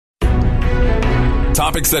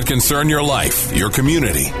Topics that concern your life, your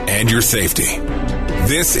community, and your safety.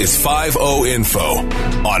 This is 5-0 Info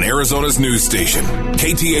on Arizona's news station,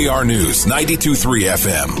 KTAR News 92.3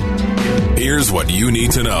 FM. Here's what you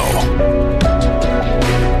need to know.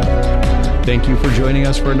 Thank you for joining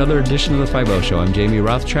us for another edition of the 5-0 Show. I'm Jamie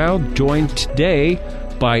Rothschild, joined today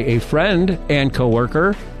by a friend and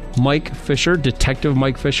coworker, Mike Fisher, Detective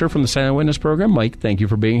Mike Fisher from the Silent Witness Program. Mike, thank you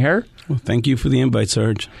for being here. Well, thank you for the invite,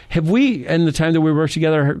 Sarge. Have we, in the time that we worked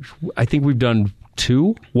together, I think we've done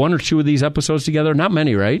one or two of these episodes together? Not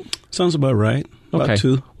many, right? Sounds about right. About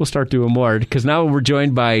two. We'll start doing more, because now we're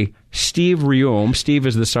joined by Steve Reume. Steve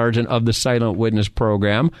is the sergeant of the Silent Witness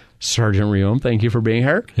Program. Sergeant Reume, thank you for being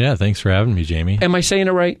here. Yeah, thanks for having me, Jamie. Am I saying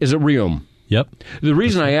it right? Is it Reume? Yep. The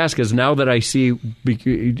reason I ask is now that I see,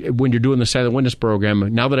 when you're doing the Silent Witness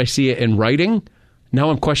Program, now that I see it in writing, now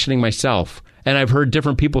I'm questioning myself. And I've heard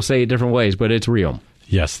different people say it different ways, but it's Reume.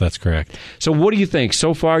 Yes, that's correct. So what do you think?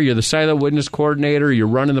 So far, you're the Silent Witness Coordinator, you're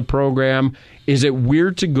running the program. Is it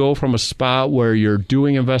weird to go from a spot where you're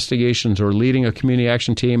doing investigations or leading a community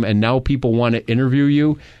action team and now people want to interview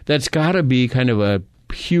you? That's got to be kind of a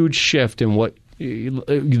huge shift in what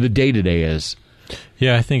the day-to-day is.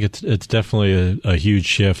 Yeah, I think it's definitely a huge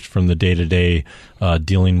shift from the day-to-day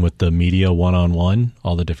dealing with the media one-on-one,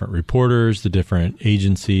 all the different reporters, the different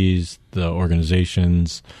agencies, the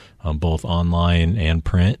organizations, both online and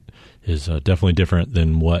print, is definitely different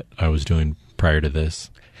than what I was doing prior to this.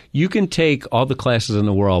 You can take all the classes in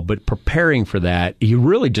the world, but preparing for that, you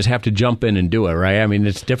really just have to jump in and do it, right? I mean,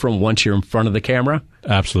 it's different once you're in front of the camera.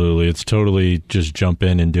 Absolutely. It's totally just jump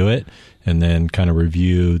in and do it, and then kind of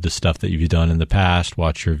review the stuff that you've done in the past,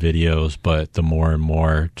 watch your videos. But the more and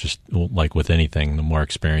more, just like with anything, the more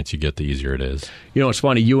experience you get, the easier it is. You know, it's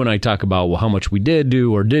funny. You and I talk about how much we did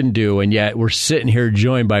do or didn't do, and yet we're sitting here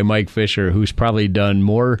joined by Mike Fisher, who's probably done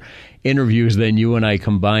more interviews than you and I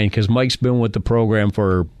combined, because Mike's been with the program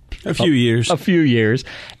for a few years,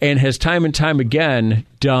 and has time and time again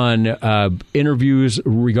done interviews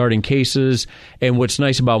regarding cases. And what's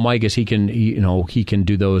nice about Mike is he can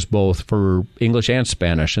do those both for English and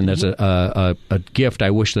Spanish, and that's a gift I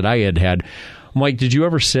wish that I had. Mike, did you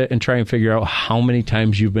ever sit and try and figure out how many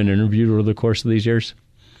times you've been interviewed over the course of these years?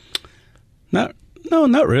 No,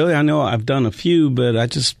 not really. I know I've done a few, but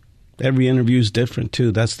every interview is different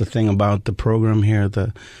too. That's the thing about the program here.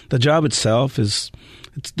 The job itself is.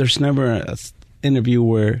 There's never an interview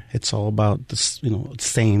where it's all about the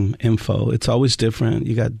same info. It's always different.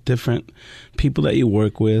 You got different people that you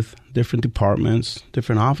work with, different departments,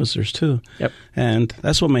 different officers too. Yep. And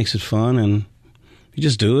that's what makes it fun. And you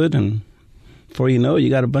just do it, and before you know it, you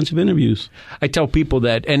got a bunch of interviews. I tell people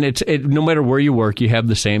that, and it's no matter where you work, you have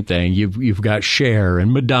the same thing. You've got Cher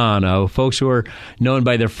and Madonna, folks who are known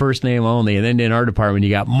by their first name only, and then in our department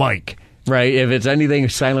you got Mike. Right, if it's anything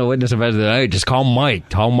Silent Witness investigative, hey, just call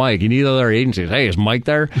Mike. Call Mike. You need other agencies. Hey, is Mike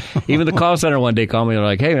there? Even the call center one day called me. They're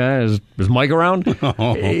like, hey, man, is Mike around?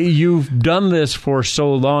 You've done this for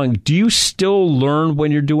so long. Do you still learn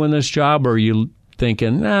when you're doing this job, or are you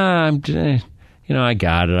thinking, I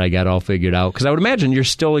got it. I got it all figured out? Because I would imagine you're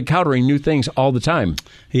still encountering new things all the time.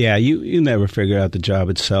 Yeah, you never figure out the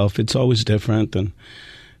job itself. It's always different, and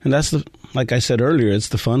that's like I said earlier, it's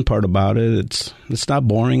the fun part about it. It's not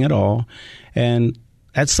boring at all. And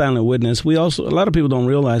at Silent Witness, a lot of people don't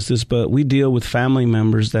realize this, but we deal with family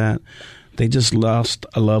members that they just lost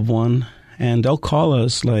a loved one, and they'll call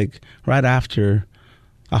us like right after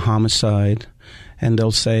a homicide, and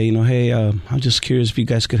they'll say, hey, I'm just curious if you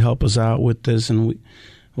guys could help us out with this. And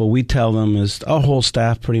what we tell them is, our whole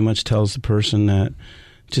staff pretty much tells the person that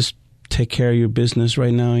just take care of your business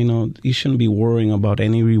right now. You shouldn't be worrying about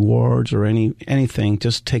any rewards or anything.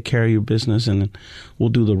 Just take care of your business, and we'll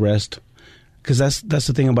do the rest. Because that's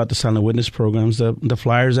the thing about the Silent Witness programs. The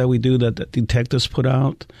flyers that we do, that the detectives put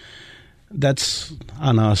out, that's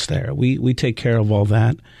on us there. We take care of all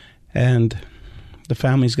that. And the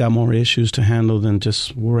family's got more issues to handle than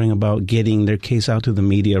just worrying about getting their case out to the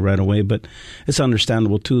media right away. But it's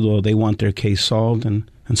understandable, too, though. They want their case solved,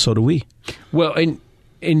 and so do we. Well,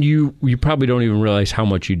 and you probably don't even realize how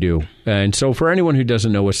much you do. And so for anyone who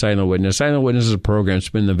doesn't know what Silent Witness is a program that's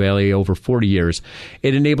been in the Valley over 40 years.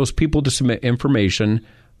 It enables people to submit information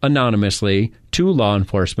anonymously to law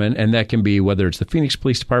enforcement, and that can be whether it's the Phoenix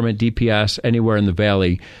Police Department, DPS, anywhere in the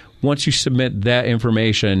Valley. Once you submit that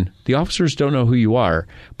information, the officers don't know who you are,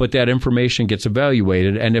 but that information gets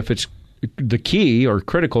evaluated, and if it's the key or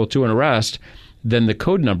critical to an arrest, then the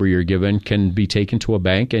code number you're given can be taken to a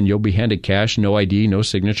bank, and you'll be handed cash, no ID, no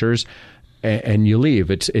signatures. and you leave.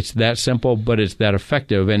 It's that simple, but it's that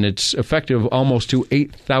effective, and it's effective almost to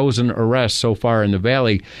 8,000 arrests so far in the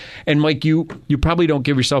Valley. And Mike, you probably don't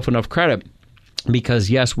give yourself enough credit, because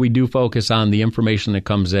yes, we do focus on the information that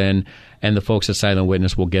comes in, and the folks at Silent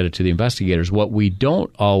Witness will get it to the investigators. What we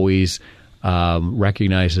don't always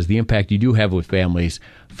recognize is the impact you do have with families.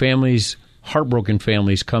 Families, heartbroken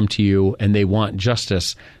families, come to you and they want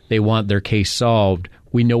justice. They want their case solved.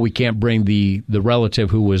 We know we can't bring the relative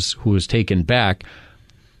who was taken back,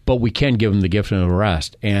 but we can give them the gift of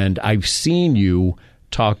arrest. And I've seen you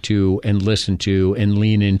talk to and listen to and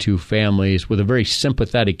lean into families with a very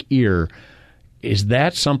sympathetic ear. Is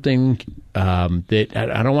that something that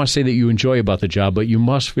I don't want to say that you enjoy about the job, but you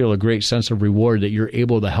must feel a great sense of reward that you're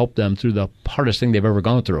able to help them through the hardest thing they've ever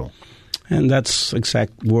gone through? And that's the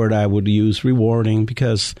exact word I would use, rewarding,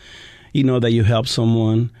 because you know that you help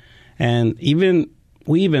someone. And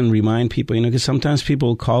we even remind people, because sometimes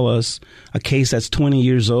people call us a case that's 20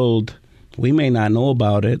 years old. We may not know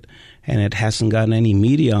about it, and it hasn't gotten any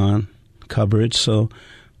media on coverage. So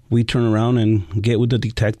we turn around and get with the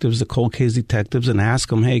detectives, the cold case detectives, and ask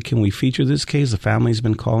them, hey, can we feature this case? The family's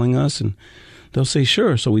been calling us, and they'll say,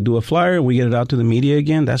 sure. So we do a flyer, and we get it out to the media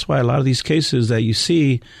again. That's why a lot of these cases that you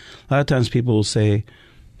see, a lot of times people will say,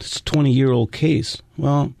 it's a 20-year-old case.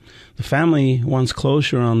 Well, the family wants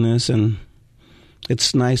closure on this, and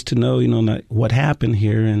it's nice to know, what happened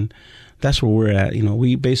here, and that's where we're at.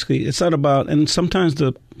 We basically, it's not about, and sometimes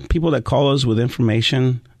the people that call us with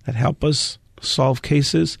information that help us solve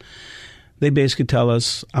cases, they basically tell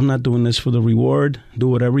us, I'm not doing this for the reward. Do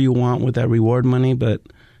whatever you want with that reward money, but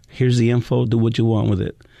here's the info. Do what you want with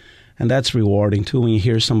it. And that's rewarding, too, when you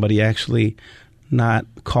hear somebody actually not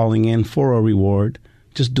calling in for a reward,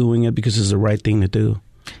 just doing it because it's the right thing to do.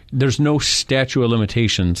 There's no statute of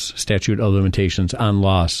limitations on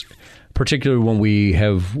loss, particularly when we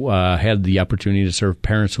have had the opportunity to serve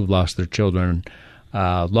parents who've lost their children.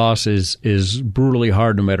 Loss is brutally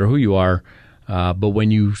hard no matter who you are, but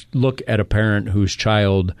when you look at a parent whose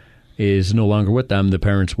child is no longer with them, the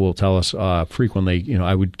parents will tell us frequently,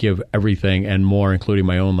 I would give everything and more, including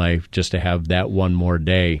my own life, just to have that one more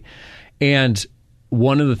day. And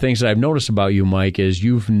one of the things that I've noticed about you, Mike, is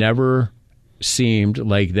you've never seemed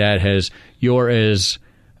like you're as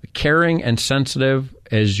caring and sensitive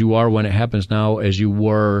as you are when it happens now as you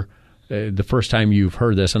were the first time you've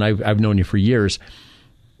heard this. And I've known you for years.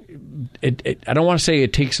 I don't want to say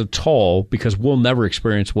it takes a toll, because we'll never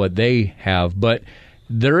experience what they have, but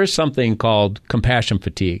there is something called compassion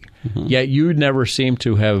fatigue. Mm-hmm. Yet you never seem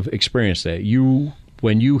to have experienced that.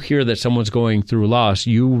 When you hear that someone's going through loss,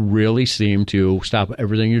 you really seem to stop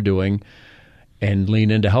everything you're doing and lean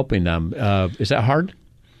into helping them. Is that hard?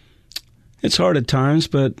 It's hard at times,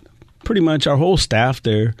 but pretty much our whole staff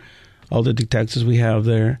there, all the detectives we have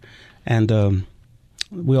there, and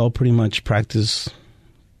we all pretty much practice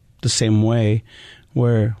the same way,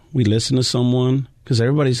 where we listen to someone, because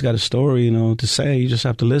everybody's got a story, to say. You just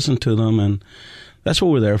have to listen to them, and that's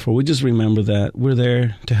what we're there for. We just remember that we're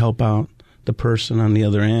there to help out the person on the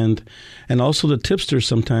other end. And also the tipsters,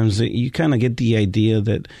 sometimes you kind of get the idea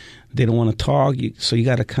that they don't want to talk, so you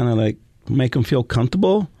got to kind of make them feel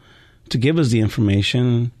comfortable to give us the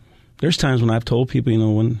information. There's times when I've told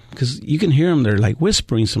people, because you can hear them, they're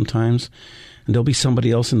whispering sometimes, and there'll be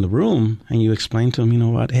somebody else in the room, and you explain to them,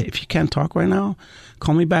 hey, if you can't talk right now,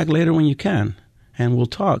 call me back later when you can, and we'll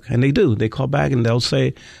talk. And they do. They call back, and they'll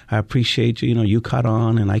say, I appreciate you, you caught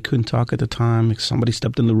on, and I couldn't talk at the time because somebody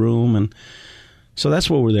stepped in the room. And so that's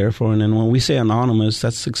what we're there for. And then when we say anonymous,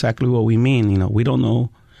 that's exactly what we mean. We don't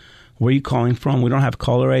know where you're calling from. We don't have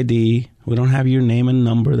caller ID. We don't have your name and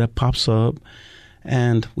number that pops up.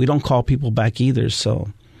 And we don't call people back either. So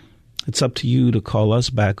it's up to you to call us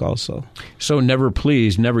back also. So never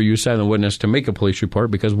use Silent Witness to make a police report,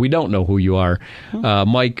 because we don't know who you are.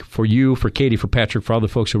 Mike, for you, for Katie, for Patrick, for all the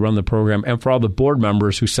folks who run the program, and for all the board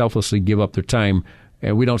members who selflessly give up their time,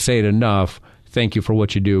 and we don't say it enough, thank you for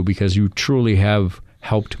what you do, because you truly have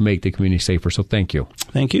helped make the community safer. So thank you.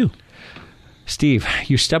 Thank you. Steve,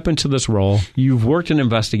 you step into this role. You've worked in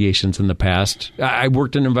investigations in the past. I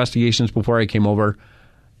worked in investigations before I came over.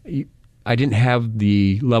 I didn't have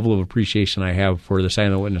the level of appreciation I have for the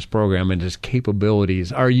Silent Witness program and its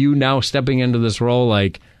capabilities. Are you now stepping into this role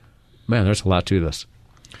man, there's a lot to this?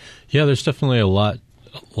 Yeah, there's definitely a lot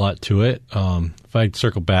to it. If I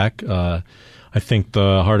circle back, I think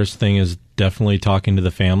the hardest thing is definitely talking to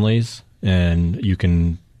the families, and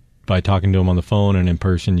by talking to them on the phone and in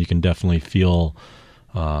person, you can definitely feel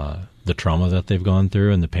the trauma that they've gone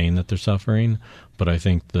through and the pain that they're suffering. But I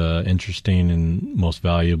think the interesting and most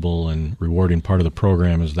valuable and rewarding part of the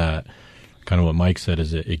program is that kind of what Mike said,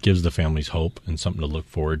 is it gives the families hope and something to look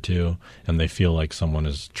forward to, and they feel like someone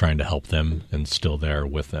is trying to help them and still there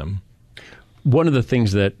with them. One of the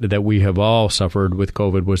things that we have all suffered with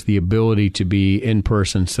COVID was the ability to be in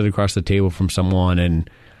person, sit across the table from someone and,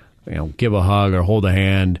 give a hug or hold a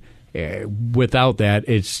hand. Without that,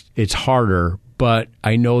 it's harder. But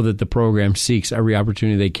I know that the program seeks every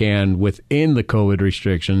opportunity they can within the COVID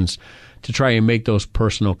restrictions to try and make those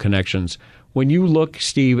personal connections. When you look,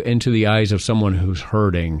 Steve, into the eyes of someone who's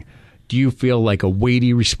hurting, do you feel like a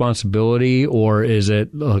weighty responsibility, or is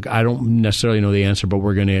it, look, I don't necessarily know the answer, but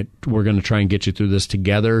we're gonna try and get you through this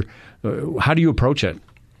together? How do you approach it?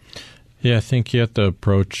 Yeah, I think you have to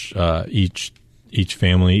approach each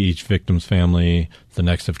family, each victim's family, the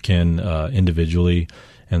next of kin individually,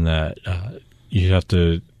 and that you have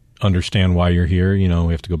to understand why you're here. We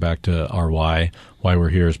have to go back to our why we're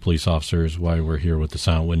here as police officers, why we're here with the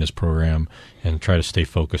Silent Witness program, and try to stay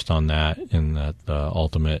focused on that, and that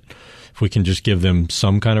ultimate. If we can just give them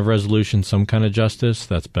some kind of resolution, some kind of justice,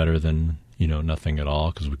 that's better than nothing at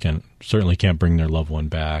all, because we certainly can't bring their loved one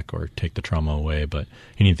back or take the trauma away, but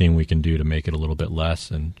anything we can do to make it a little bit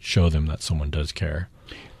less and show them that someone does care.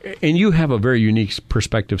 And you have a very unique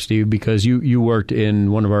perspective, Steve, because you worked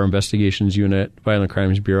in one of our investigations unit, Violent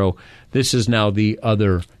Crimes Bureau. This is now the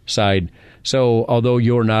other side. So although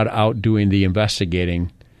you're not out doing the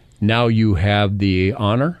investigating, now you have the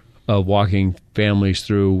honor of walking families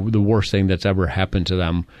through the worst thing that's ever happened to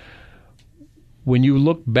them. When you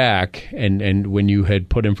look back, and when you had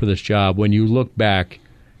put in for this job, when you look back,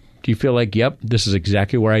 do you feel like, yep, this is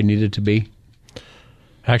exactly where I needed to be?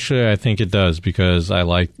 Actually, I think it does, because I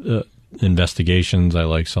like investigations. I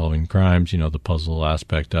like solving crimes, the puzzle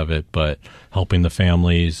aspect of it, but helping the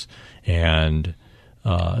families. And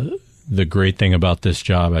the great thing about this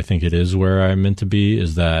job, I think it is where I'm meant to be,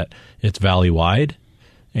 is that it's valley-wide.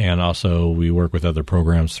 And also we work with other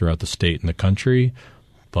programs throughout the state and the country,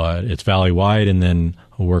 but it's valley-wide, and then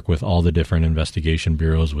we'll work with all the different investigation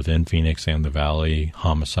bureaus within Phoenix and the Valley: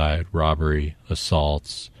 homicide, robbery,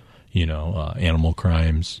 assaults, animal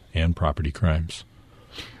crimes, and property crimes.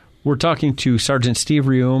 We're talking to Sergeant Steve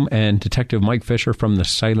Reume and Detective Mike Fisher from the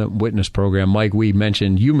Silent Witness program. Mike, you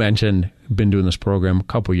mentioned been doing this program a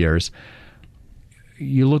couple years.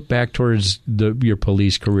 You look back towards your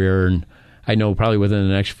police career, and I know probably within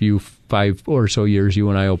the next 5 or so years, you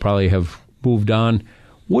and I will probably have moved on.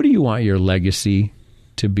 What do you want your legacy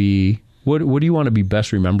to be? What do you want to be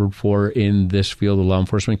best remembered for in this field of law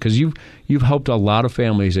enforcement? Because you've helped a lot of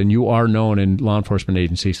families, and you are known in law enforcement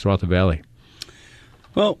agencies throughout the Valley.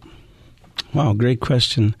 Well, wow, great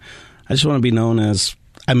question. I just want to be known as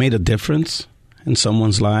I made a difference in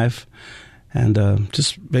someone's life, and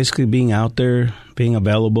just basically being out there, being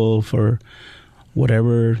available for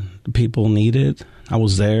whatever the people needed. I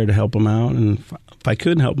was there to help them out, and if I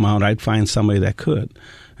couldn't help them out, I'd find somebody that could.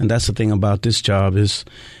 And that's the thing about this job, is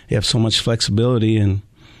you have so much flexibility, and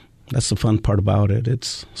that's the fun part about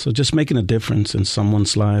it. So just making a difference in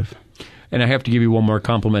someone's life. And I have to give you one more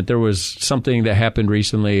compliment. There was something that happened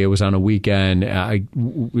recently. It was on a weekend.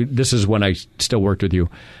 This is when I still worked with you.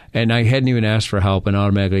 And I hadn't even asked for help, and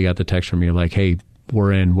automatically got the text from you like, hey,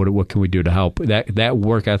 we're in. What can we do to help? That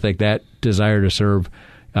work ethic, that desire to serve,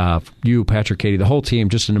 you, Patrick, Katie, the whole team,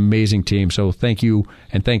 just an amazing team. So thank you,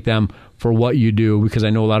 and thank them for what you do, because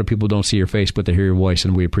I know a lot of people don't see your face, but they hear your voice,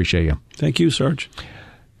 and we appreciate you. Thank you, Sarge.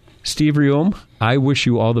 Steve Reume, I wish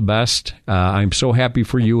you all the best. I'm so happy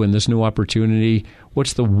for you in this new opportunity.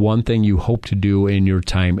 What's the one thing you hope to do in your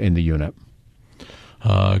time in the unit?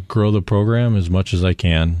 Grow the program as much as I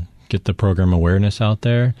can, get the program awareness out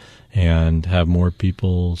there, and have more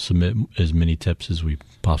people submit as many tips as we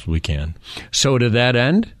possibly can. So to that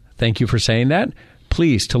end, thank you for saying that.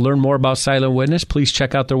 Please, to learn more about Silent Witness, please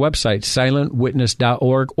check out their website,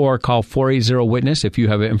 silentwitness.org, or call 480-WITNESS if you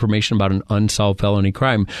have information about an unsolved felony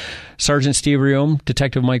crime. Sergeant Steve Reume,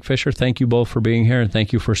 Detective Mike Fisher, thank you both for being here, and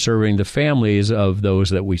thank you for serving the families of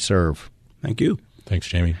those that we serve. Thank you. Thanks,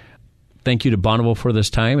 Jamie. Thank you to Bonneville for this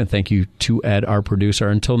time, and thank you to Ed, our producer.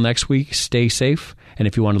 Until next week, stay safe, and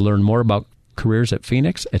if you want to learn more about careers at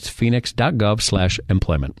Phoenix, it's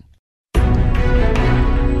phoenix.gov/employment.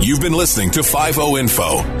 You've been listening to 5-0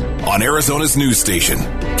 Info on Arizona's news station,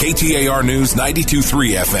 KTAR News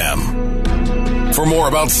 92.3 FM. For more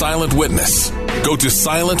about Silent Witness, go to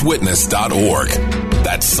silentwitness.org.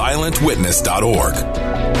 That's silentwitness.org.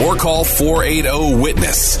 Or call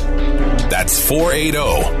 480-WITNESS. That's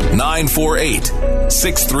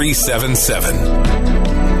 480-948-6377.